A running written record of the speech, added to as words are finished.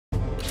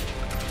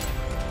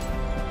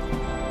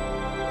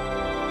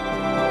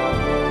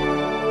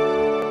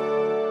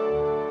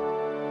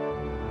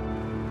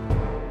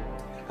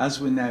as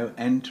we're now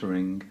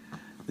entering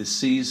the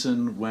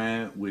season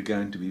where we're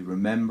going to be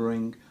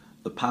remembering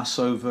the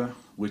Passover,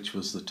 which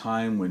was the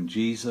time when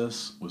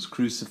Jesus was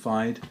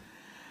crucified.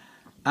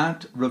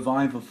 At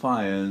Revival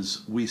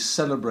Fires, we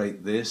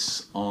celebrate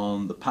this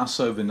on the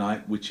Passover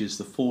night, which is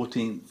the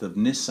 14th of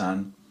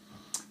Nisan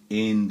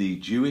in the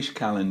Jewish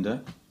calendar.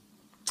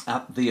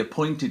 At the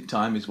appointed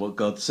time is what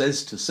God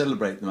says, to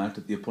celebrate them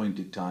at the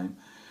appointed time.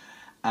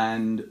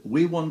 And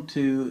we want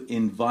to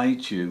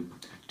invite you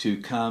to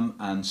come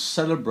and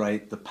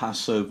celebrate the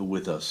Passover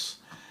with us.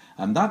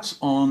 And that's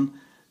on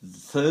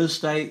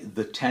Thursday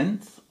the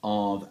 10th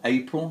of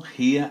April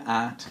here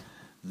at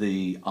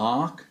the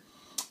Ark.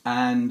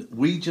 And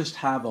we just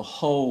have a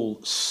whole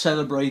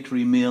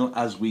celebratory meal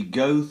as we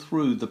go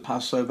through the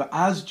Passover,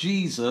 as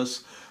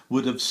Jesus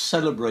would have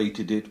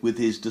celebrated it with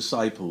his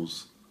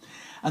disciples.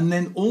 And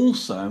then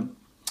also,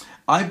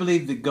 I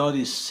believe that God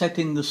is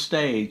setting the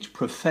stage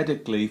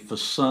prophetically for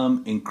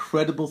some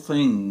incredible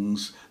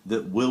things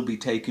that will be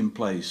taking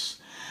place.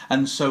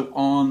 And so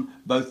on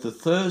both the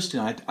Thursday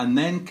night and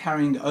then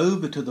carrying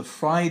over to the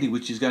Friday,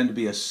 which is going to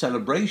be a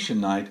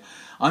celebration night,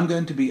 I'm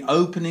going to be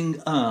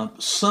opening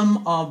up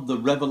some of the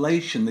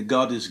revelation that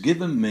God has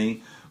given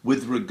me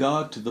with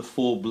regard to the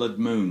 4 blood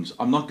moons.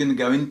 I'm not going to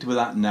go into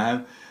that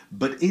now,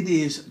 but it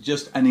is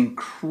just an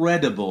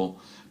incredible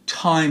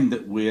time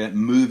that we're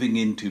moving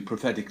into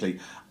prophetically.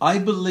 I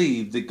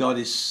believe that God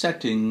is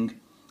setting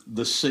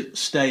the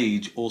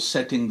stage, or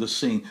setting the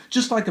scene,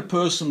 just like a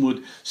person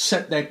would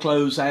set their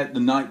clothes out the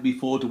night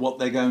before to what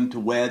they're going to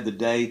wear the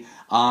day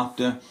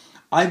after.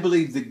 I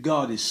believe that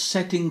God is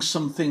setting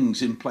some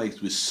things in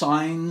place with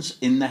signs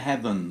in the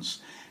heavens,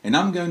 and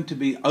I'm going to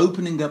be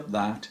opening up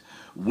that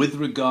with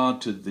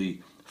regard to the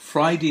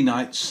Friday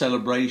night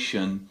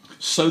celebration,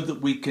 so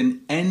that we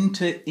can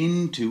enter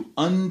into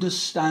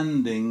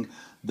understanding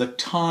the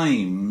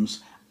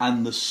times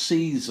and the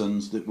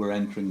seasons that we're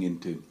entering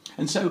into.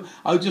 And so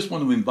I just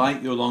want to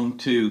invite you along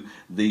to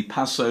the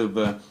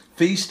Passover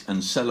feast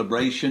and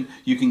celebration.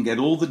 You can get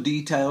all the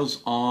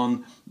details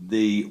on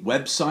the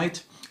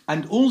website.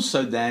 And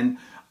also then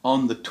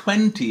on the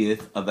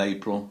 20th of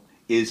April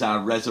is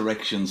our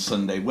Resurrection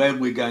Sunday, where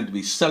we're going to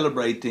be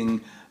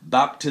celebrating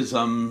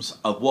baptisms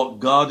of what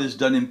God has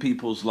done in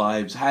people's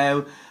lives,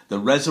 how the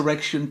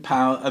resurrection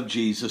power of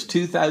Jesus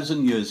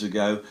 2,000 years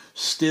ago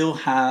still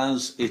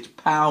has its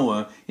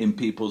power in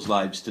people's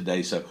lives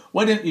today. So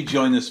why don't you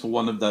join us for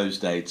one of those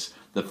dates?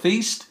 The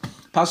feast,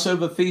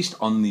 Passover feast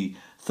on the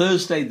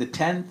Thursday the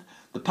 10th,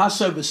 the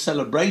Passover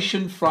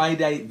celebration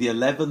Friday the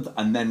 11th,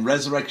 and then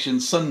Resurrection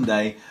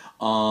Sunday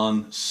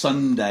on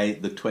Sunday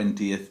the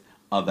 20th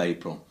of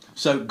April.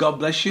 So God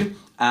bless you,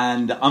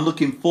 and I'm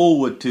looking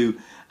forward to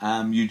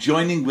you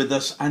joining with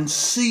us and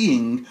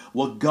seeing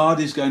what God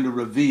is going to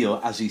reveal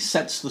as he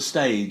sets the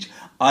stage,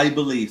 I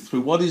believe,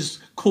 through what is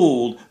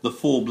called the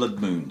 4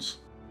 blood moons.